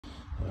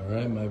All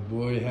right, my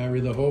boy Harry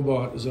the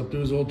Hobot is up to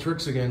his old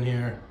tricks again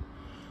here.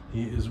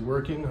 He is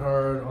working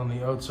hard on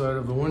the outside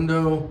of the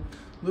window.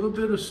 A little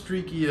bit of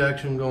streaky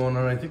action going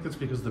on. I think that's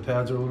because the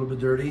pads are a little bit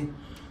dirty.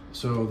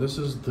 So this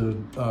is the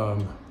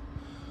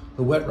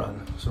wet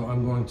run. So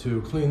I'm going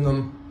to clean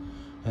them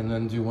and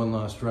then do one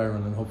last dry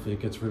run, and hopefully it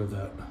gets rid of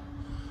that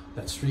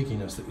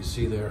streakiness that you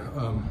see there.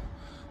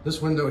 This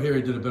window here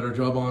he did a better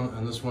job on,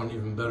 and this one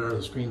even better.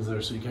 The screen's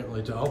there so you can't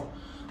really tell.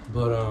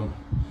 But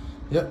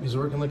yep, he's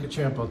working like a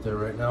champ out there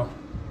right now.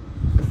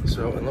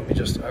 So, and I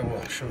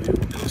will show you what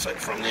it looks like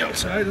from the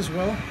outside as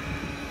well. And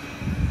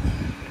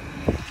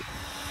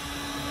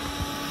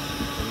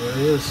there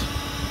he is.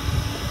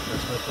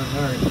 That's my friend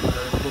Harry the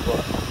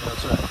Hobot on the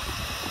outside.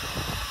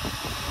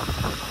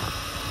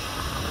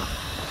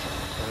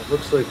 And it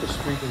looks like the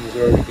streaking is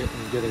already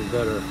getting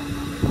better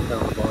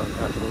down the bottom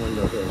half of the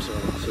window here. So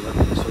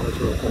that's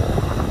real cool.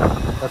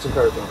 That's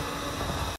encouraging.